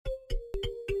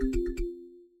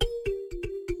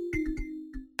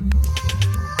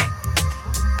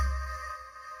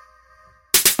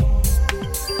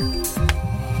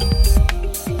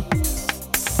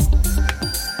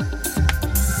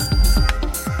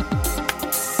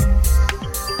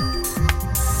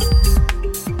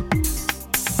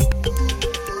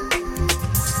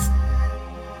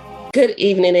Good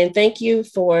evening, and thank you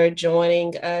for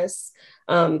joining us,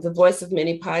 the Voice of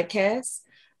Many podcast.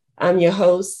 I'm your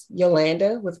host,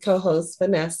 Yolanda, with co-host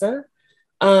Vanessa.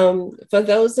 For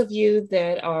those of you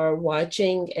that are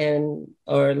watching and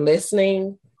or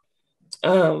listening,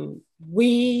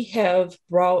 we have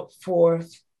brought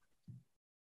forth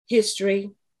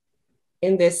history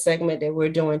in this segment that we're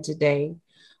doing today.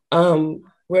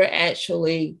 We're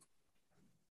actually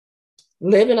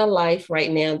living a life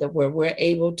right now that where we're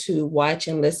able to watch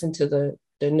and listen to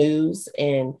the news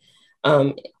and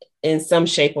in some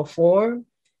shape or form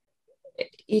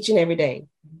each and every day.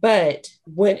 But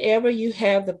whenever you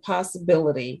have the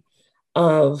possibility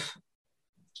of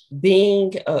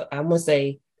being, I must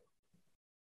say,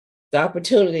 the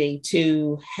opportunity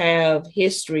to have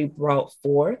history brought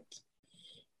forth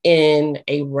in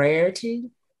a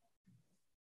rarity,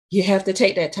 you have to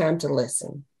take that time to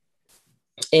listen.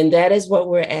 And that is what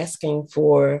we're asking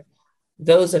for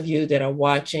those of you that are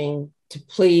watching to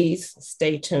please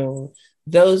stay tuned.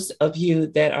 Those of you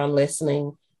that are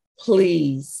listening,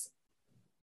 please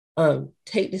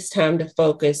take this time to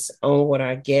focus on what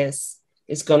our guest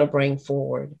is going to bring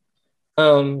forward.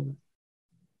 In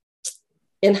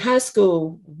high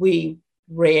school, we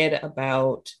read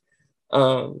about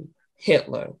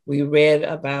Hitler. We read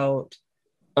about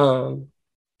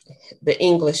the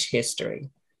English history.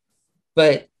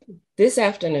 But this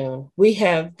afternoon, we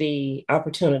have the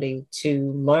opportunity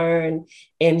to learn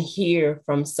and hear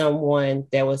from someone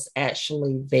that was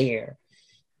actually there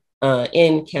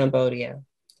in Cambodia.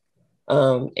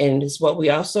 And it's what we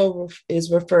also is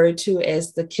referred to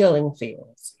as the killing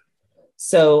fields.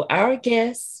 So our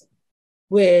guest,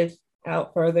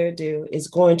 without further ado, is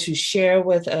going to share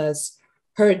with us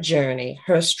her journey,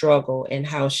 her struggle, and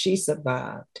how she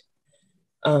survived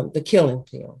the killing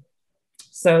field.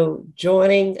 So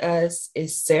joining us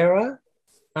is Sara.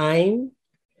 Thank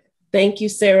you,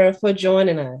 Sara, for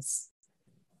joining us.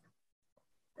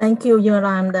 Thank you,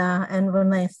 Yolanda and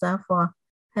Vanessa, for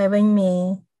having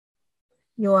me.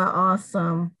 You are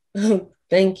awesome.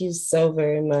 Thank you so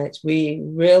very much. We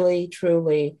really,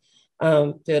 truly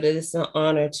feel that it's an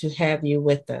honor to have you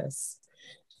with us.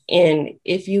 And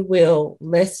if you will,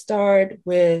 let's start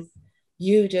with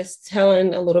you just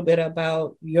telling a little bit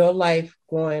about your life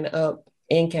growing up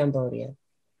in Cambodia.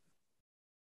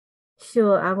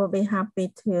 Sure, I will be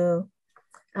happy to.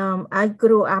 I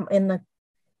grew up in a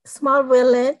small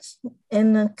village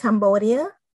in Cambodia.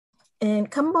 And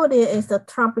Cambodia is a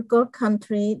tropical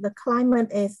country. The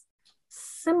climate is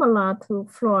similar to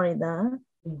Florida.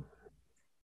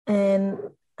 And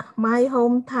my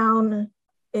hometown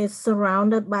is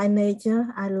surrounded by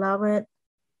nature. I love it.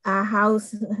 Our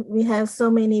house, we have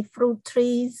so many fruit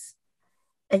trees,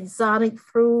 exotic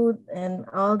fruit, and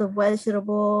all the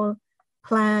vegetable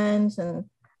plants and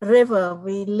river.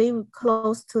 We live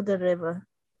close to the river.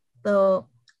 So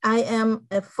I am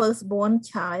a firstborn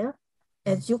child.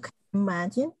 As you can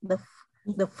imagine, the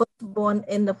firstborn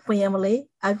in the family.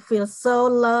 I feel so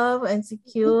loved and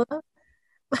secure.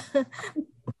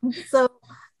 So,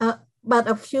 but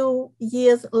a few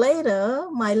years later,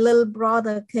 my little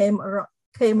brother came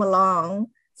along.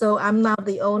 So I'm not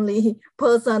the only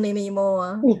person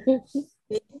anymore.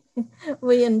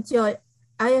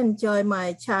 I enjoy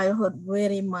my childhood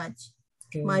very much.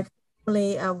 Okay. My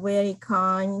family are very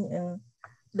kind and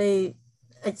they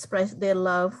express their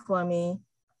love for me.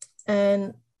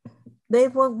 And they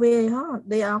work very hard.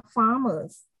 They are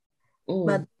farmers.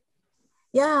 But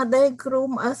yeah, they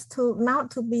groom us to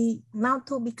not to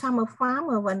become a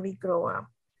farmer when we grow up.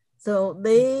 So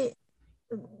they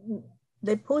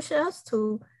push us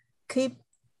to keep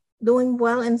doing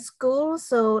well in school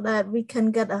so that we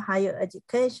can get a higher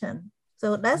education.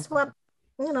 So that's what,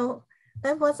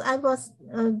 that was I was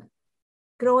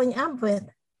growing up with.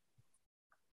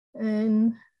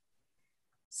 And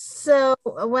so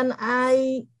when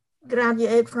I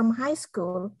graduate from high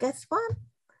school, guess what?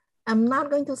 I'm not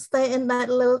going to stay in that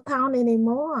little town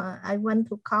anymore. I went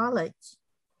to college.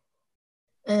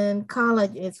 And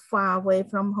college is far away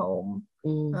from home,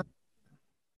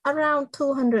 around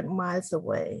 200 miles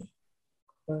away.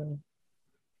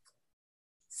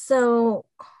 So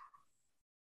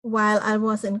while I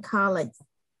was in college,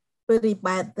 pretty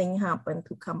bad thing happened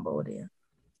to Cambodia.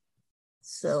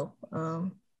 So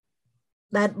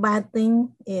that bad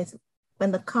thing is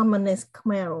when the communist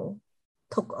Khmer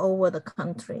took over the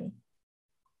country.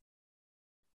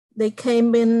 They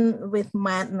came in with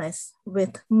madness,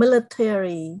 with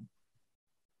military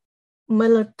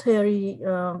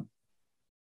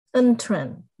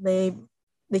entrance. They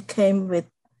came with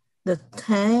the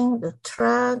tank, the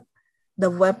truck, the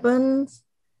weapons,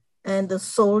 and the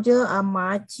soldiers are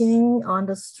marching on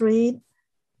the street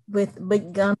with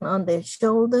big gun on their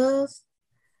shoulders.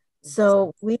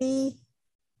 So we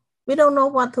don't know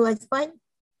what to expect.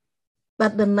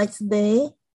 But the next day,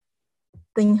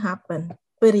 things happen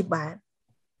very bad.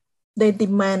 They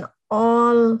demand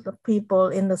all the people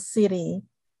in the city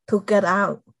to get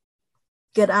out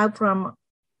from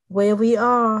where we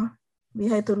are. We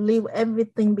had to leave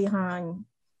everything behind.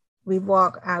 We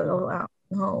walk out of our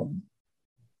home.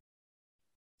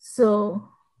 So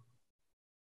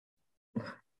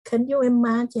can you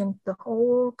imagine the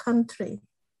whole country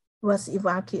was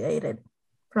evacuated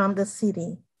from the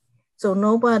city? So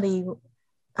nobody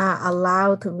are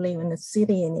allowed to live in the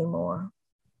city anymore.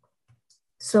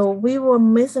 So we were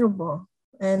miserable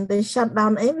and they shut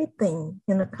down everything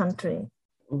in the country.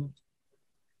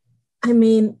 I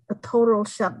mean, a total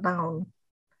shutdown.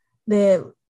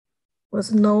 There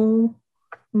was no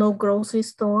grocery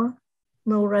store,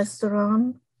 no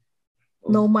restaurant,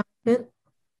 no market,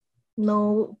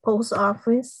 no post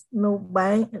office, no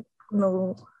bank,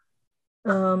 no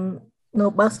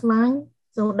bus line.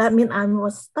 So that means I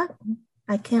was stuck.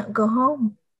 I can't go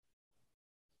home.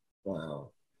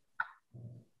 Wow.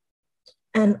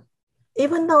 And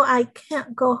even though I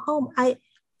can't go home, I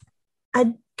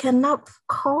cannot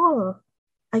call.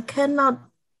 I cannot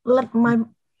let my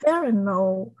parents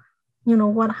know,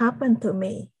 what happened to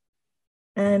me.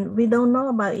 And we don't know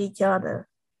about each other.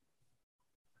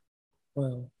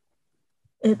 Wow.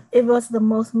 It was the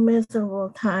most miserable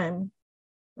time.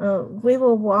 We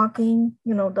were walking,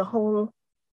 the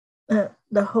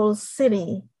whole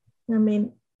city. I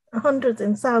mean, hundreds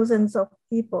and thousands of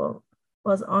people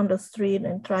was on the street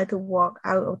and tried to walk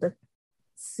out of the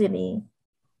city.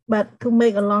 But to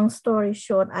make a long story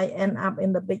short, I end up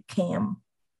in the big camp.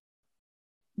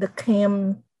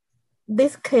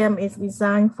 This camp is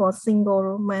designed for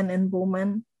single men and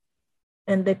women,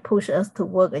 and they push us to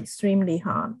work extremely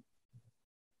hard.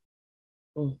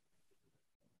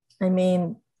 I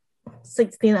mean,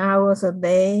 16 hours a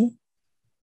day,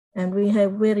 and we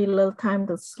have very little time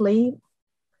to sleep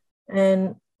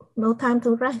and no time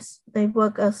to rest. They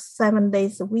work us 7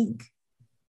 days a week.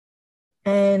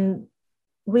 And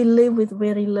we live with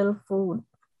very little food.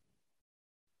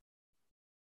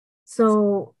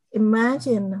 So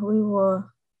imagine we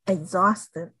were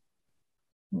exhausted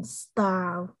and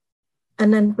starved.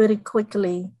 And then very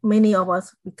quickly, many of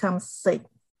us become sick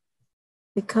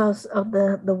because of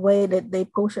the way that they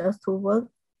push us to work.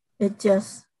 We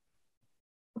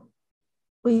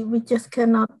just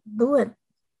cannot do it.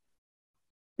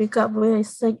 We got very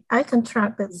sick. I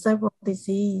contracted several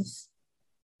diseases,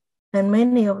 and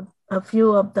a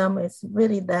few of them is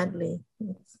really deadly.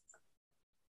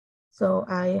 So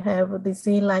I have a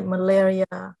disease like malaria,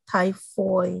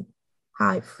 typhoid,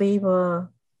 high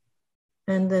fever,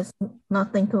 and there's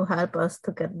nothing to help us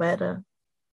to get better.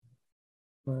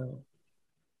 Wow.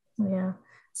 Yeah.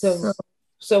 So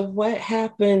what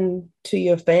happened to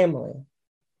your family?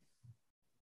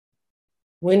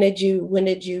 When did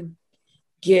you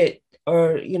get,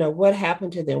 or what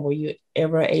happened to them? Were you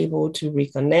ever able to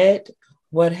reconnect?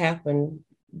 What happened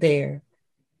there?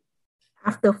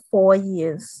 After 4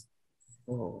 years,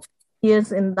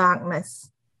 years in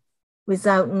darkness,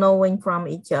 without knowing from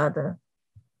each other.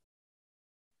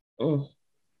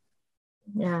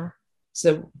 Yeah.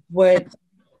 So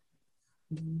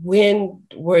when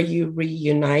were you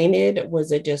reunited?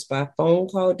 Was it just by phone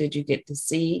call? Did you get to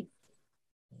see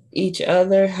each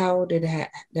other? How did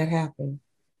that happen?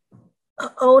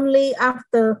 Only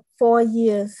after 4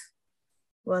 years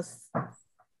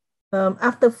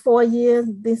after 4 years,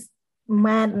 this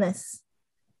madness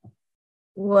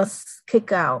was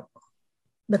kicked out.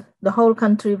 The whole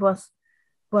country was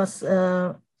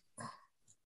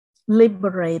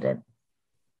liberated.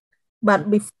 But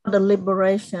before the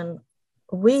liberation,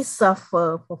 we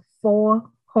suffered for 4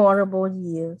 horrible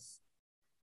years.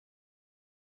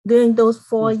 During those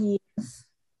 4 years,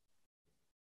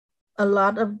 a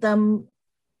lot of them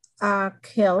are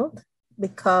killed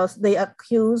because they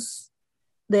accuse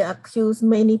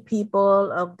many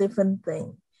people of different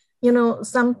things.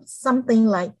 Something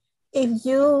like, if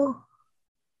you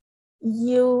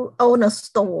own a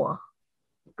store,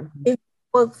 if you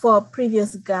work for a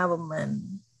previous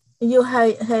government, you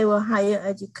have a higher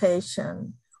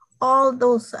education, all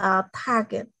those are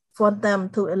targets for them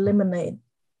to eliminate.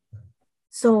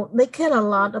 So they kill a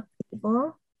lot of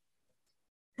people,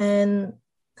 and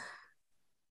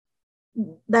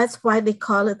that's why they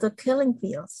call it the killing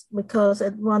fields, because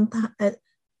at one time,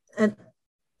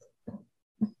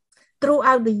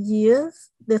 throughout the years,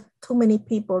 there's too many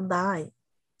people die.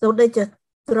 So they just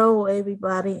throw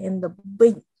everybody in the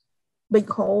big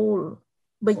hole,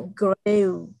 big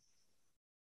grave.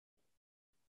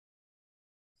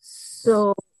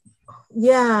 So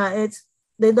yeah,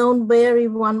 they don't bury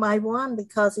one by one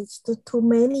because it's too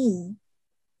many.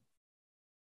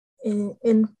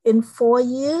 In 4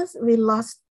 years, we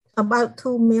lost about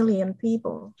 2 million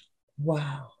people.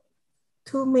 Wow.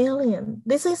 2 million.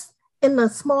 This is in a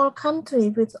small country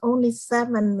with only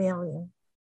 7 million.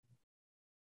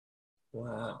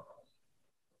 Wow.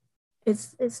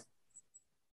 It's a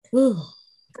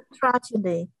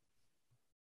tragedy.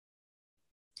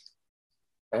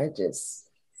 I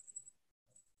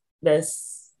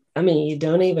mean, you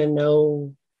don't even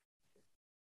know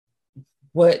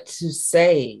what to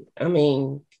say. I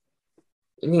mean,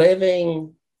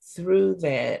 living through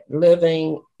that,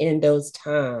 living in those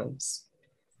times,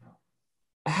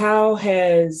 how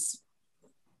has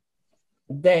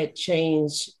that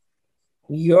changed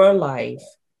your life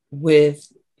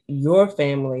with your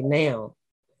family now?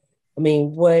 I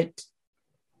mean,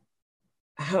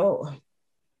 how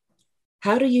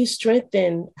how do you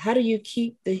strengthen, how do you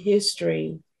keep the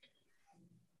history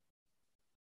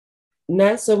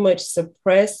not so much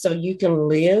suppressed so you can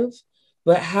live,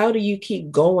 but how do you keep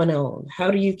going on?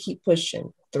 How do you keep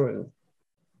pushing through?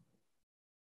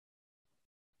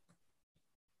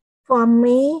 For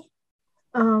me,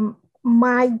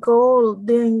 my goal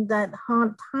during that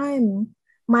hard time,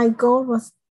 my goal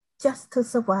was just to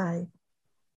survive.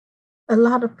 A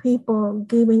lot of people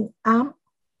giving up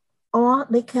or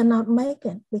they cannot make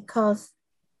it because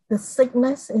the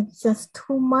sickness is just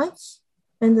too much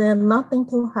and there's nothing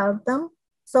to help them.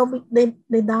 So they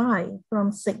die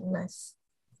from sickness.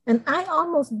 And I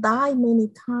almost died many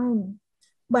times,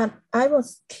 but I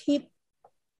was keep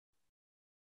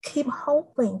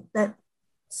hoping that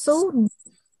soon,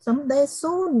 someday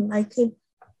soon, I keep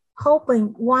hoping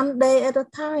one day at a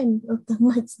time, the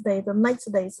next day, the next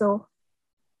day. So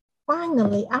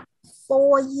finally, after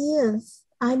 4 years,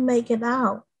 I make it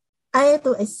out. I had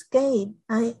to escape.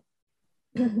 I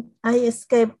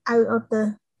escaped out of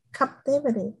the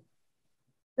captivity.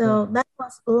 So that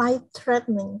was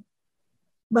life-threatening,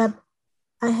 but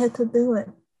I had to do it.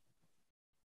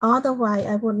 Otherwise,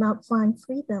 I would not find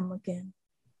freedom again.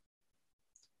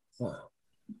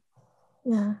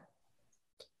 Yeah.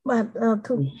 But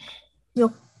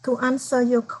to answer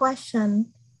your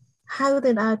question, how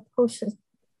did I push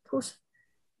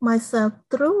myself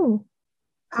through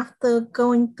after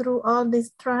going through all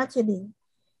this tragedy?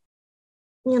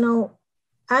 You know,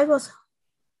 I was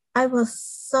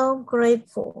so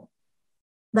grateful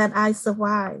that I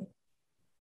survived.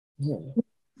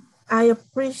 I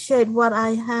appreciate what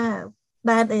I have.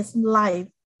 That is life,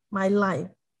 my life.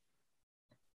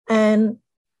 And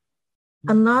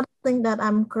another thing that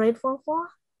I'm grateful for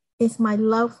is my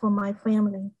love for my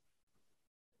family.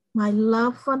 My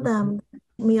love for them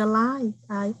kept me alive.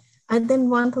 I didn't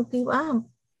want to give up.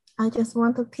 I just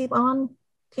want to keep on,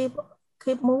 keep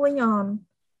moving on.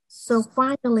 So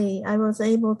finally, I was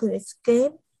able to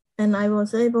escape, and I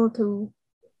was able to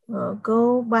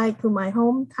go back to my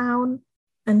hometown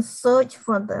and search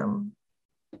for them.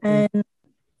 And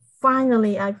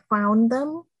finally, I found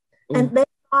them, and they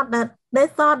thought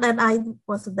that I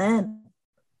was dead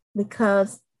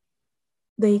because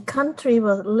the country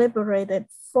was liberated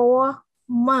 4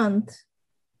 months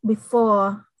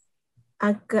before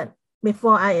I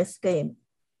escaped.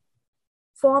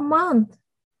 4 months,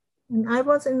 and I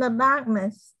was in the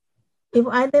darkness. If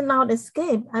I did not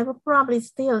escape, I was probably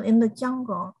still in the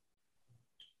jungle.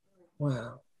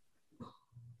 Wow.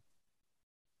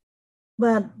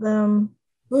 But but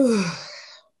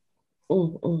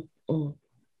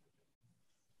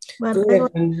go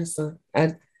ahead, Vanessa.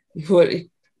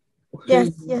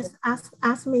 Yes.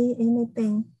 Ask me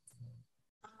anything.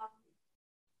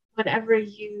 How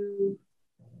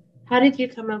did you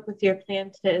come up with your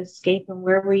plan to escape, and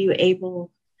where were you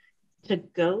able to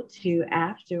go to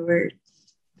afterwards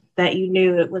that you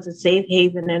knew it was a safe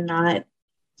haven and not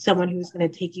someone who was going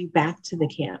to take you back to the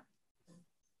camp?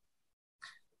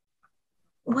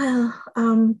 Well,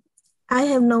 I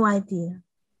have no idea.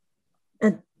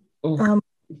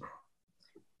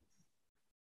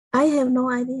 I have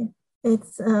no idea.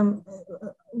 It's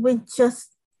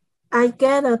I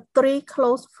get 3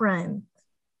 close friends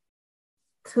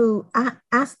to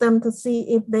ask them to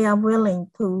see if they are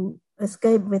willing to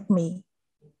escape with me.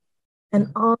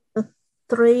 And all the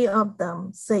 3 of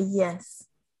them say yes.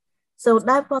 So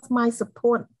that was my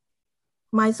support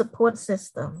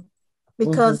system,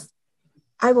 because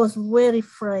I was very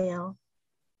frail.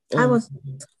 I was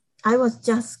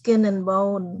just skin and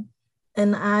bone,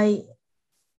 and I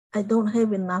don't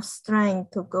have enough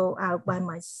strength to go out by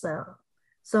myself.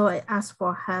 So I asked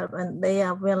for help and they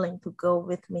are willing to go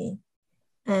with me.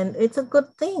 And it's a good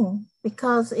thing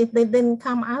because if they didn't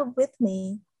come out with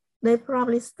me, they're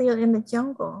probably still in the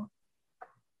jungle.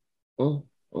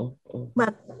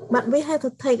 But we had to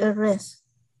take a risk.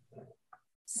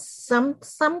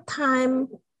 Sometimes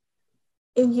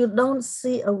if you don't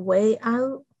see a way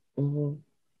out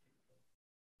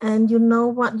and you know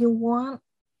what you want,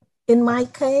 in my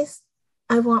case,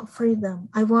 I want freedom.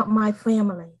 I want my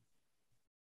family.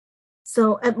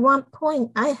 So at one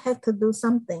point, I had to do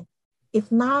something.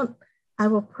 If not, I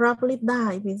will probably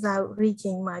die without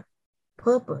reaching my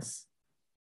purpose.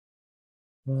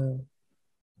 Wow.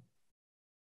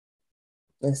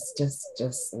 It's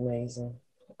just amazing.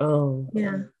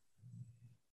 Yeah.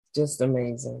 Just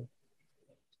amazing.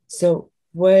 So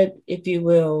what, if you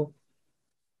will,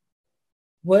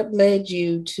 what led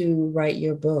you to write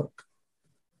your book?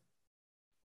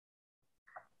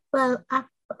 Well,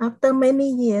 after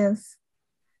many years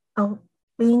of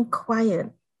being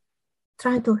quiet,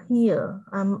 trying to heal,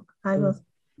 I was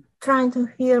trying to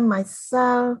heal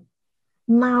myself,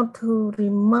 now to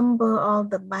remember all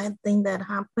the bad things that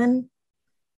happened.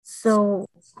 So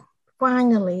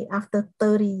finally, after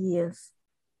 30 years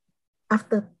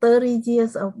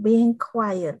of being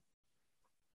quiet,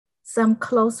 some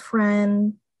close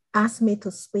friend asked me to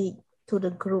speak to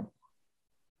the group.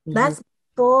 That's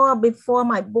before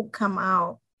my book come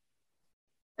out.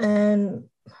 And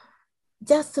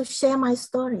just to share my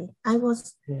story,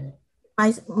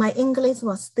 my English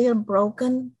was still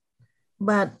broken,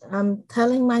 but I'm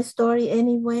telling my story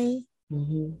anyway.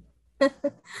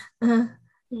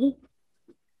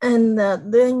 And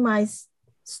during my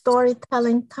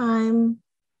storytelling time,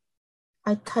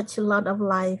 I touch a lot of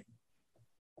life.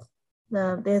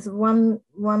 There's one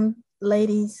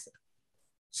lady,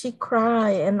 she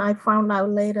cried, and I found out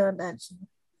later that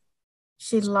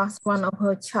she lost one of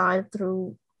her child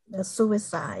through a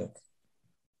suicide.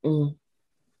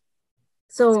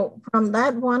 So from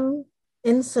that one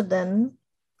incident,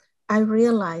 I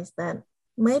realized that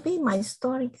maybe my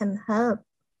story can help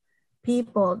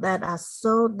people that are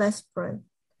so desperate,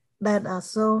 that are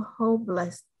so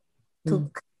hopeless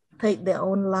to take their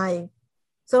own life.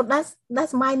 So that's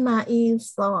my naive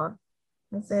thought.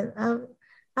 I said,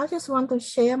 I just want to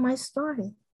share my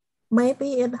story.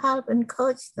 Maybe it help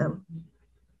encourage them.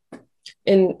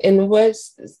 And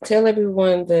tell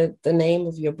everyone the name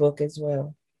of your book as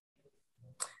well.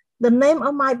 The name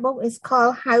of my book is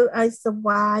called How I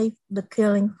Survived the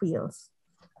Killing Fields.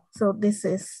 So this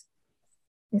is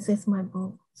my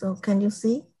book. So can you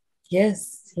see?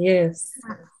 Yes.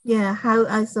 Yeah, How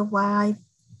I Survived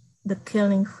the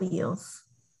Killing Fields.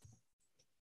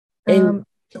 And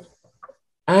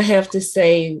I have to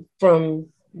say, from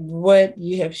what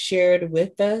you have shared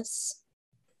with us,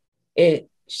 it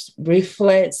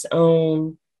reflects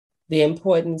on the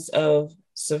importance of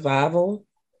survival,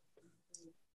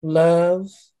 love,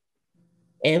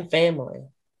 and family,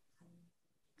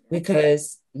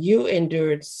 because you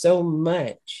endured so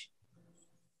much.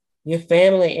 Your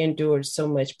family endured so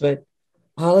much, but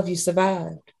all of you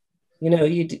survived.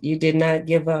 You did not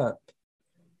give up.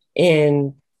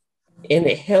 And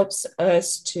it helps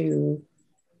us to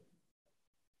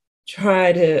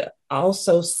try to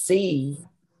also see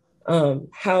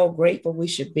how grateful we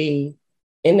should be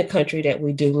in the country that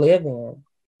we do live in.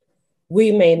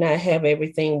 We may not have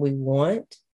everything we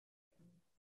want,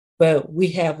 but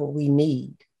we have what we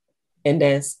need, and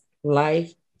that's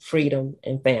life, freedom,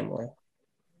 and family.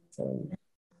 So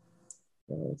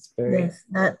it's very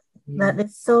that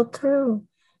is so true.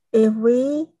 If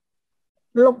we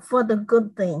look for the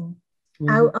good thing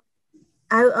out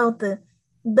of the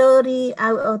dirty,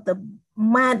 out of the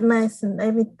madness and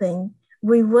everything,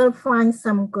 we will find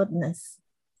some goodness.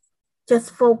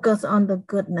 Just focus on the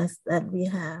goodness that we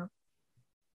have.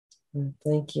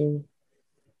 Thank you.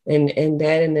 And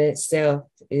that in itself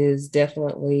is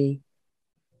definitely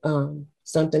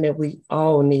something that we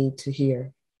all need to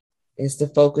hear, is to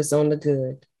focus on the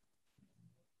good.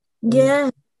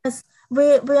 Yes,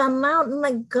 we are not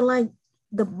like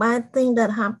the bad thing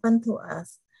that happened to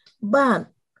us, but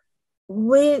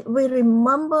we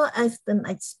remember as an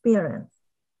experience.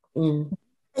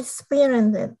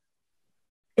 Experience it.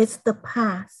 It's the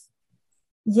past.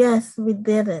 Yes, we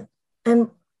did it. And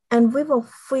we will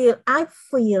I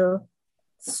feel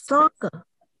stronger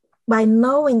by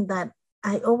knowing that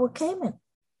I overcame it.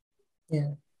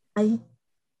 Yeah.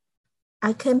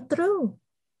 I came through.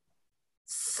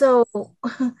 So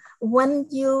when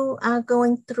you are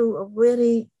going through a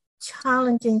very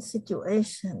challenging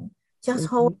situation, just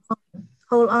hold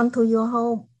on to your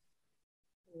hope.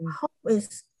 Hope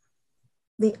is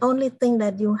the only thing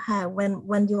that you have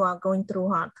when you are going through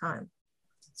hard time.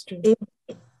 It's true.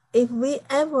 If we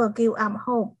ever give up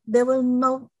hope, there will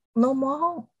no more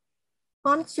hope.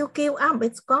 Once you give up,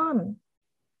 it's gone.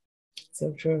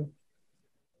 So true.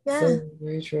 Yeah. So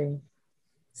very true.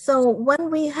 So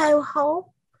when we have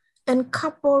hope and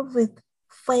coupled with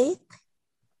faith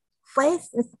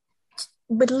is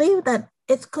believe that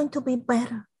it's going to be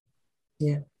better.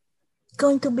 Yeah. It's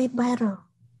going to be better.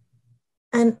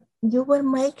 And you will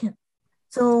make it.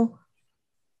 So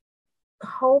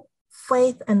hope,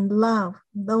 faith, and love,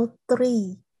 those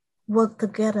three work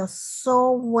together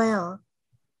so well.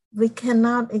 We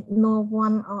cannot ignore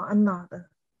one or another.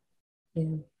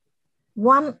 Yeah.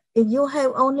 One, if you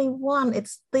have only one, it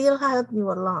still helps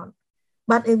you a lot.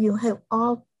 But if you have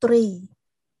all three,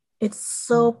 it's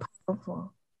so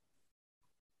powerful.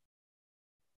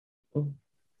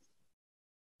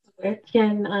 Where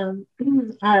can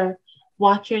our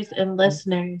watchers and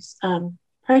listeners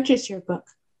purchase your book?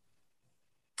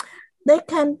 They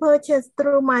can purchase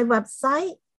through my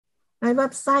website. My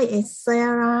website is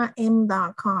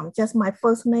saram.com, just my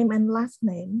first name and last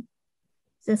name.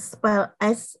 Just spell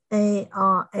SARAIM.com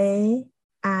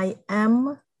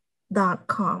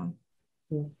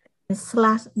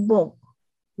 /book.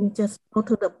 You just go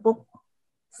to the book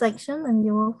section and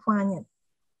you will find it.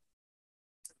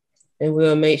 And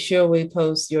we'll make sure we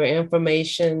post your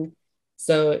information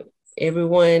so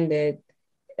everyone that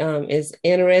is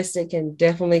interested can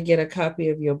definitely get a copy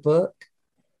of your book,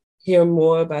 hear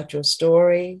more about your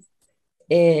story,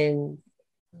 and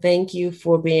thank you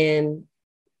for being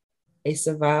a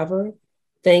survivor.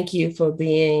 Thank you for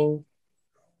being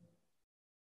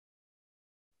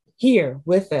here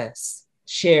with us,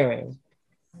 sharing,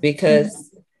 because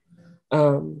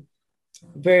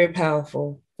very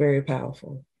powerful, very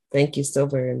powerful. Thank you so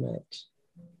very much.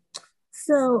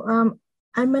 So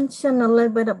I mentioned a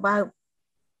little bit about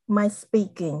my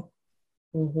speaking.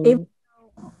 If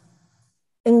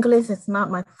English is not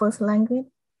my first language,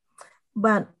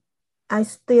 but I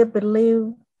still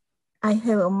believe I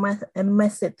have a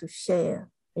message to share.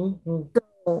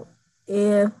 So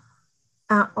if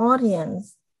our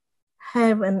audience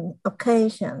have an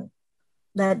occasion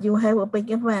that you have a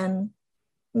big event,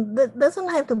 that doesn't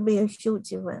have to be a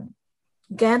huge event,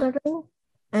 gathering,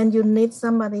 and you need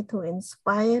somebody to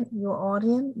inspire your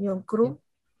audience, your group,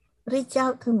 reach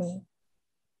out to me.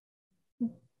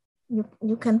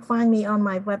 You can find me on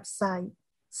my website,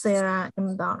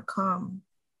 saram.com.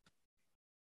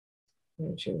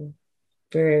 Very true.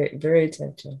 Very, very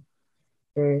touching.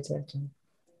 Very touching.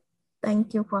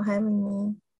 Thank you for having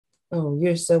me. Oh,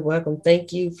 you're so welcome.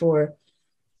 Thank you for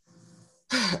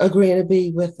agreeing to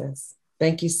be with us.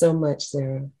 Thank you so much,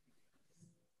 Sara.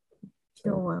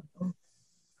 You're welcome.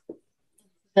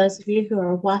 Those of you who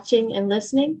are watching and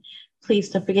listening, please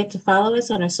don't forget to follow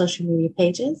us on our social media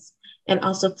pages. And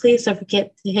also, please don't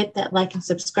forget to hit that like and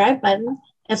subscribe button,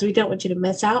 as we don't want you to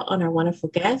miss out on our wonderful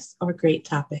guests or great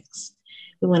topics.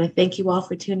 We want to thank you all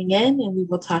for tuning in, and we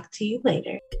will talk to you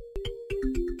later.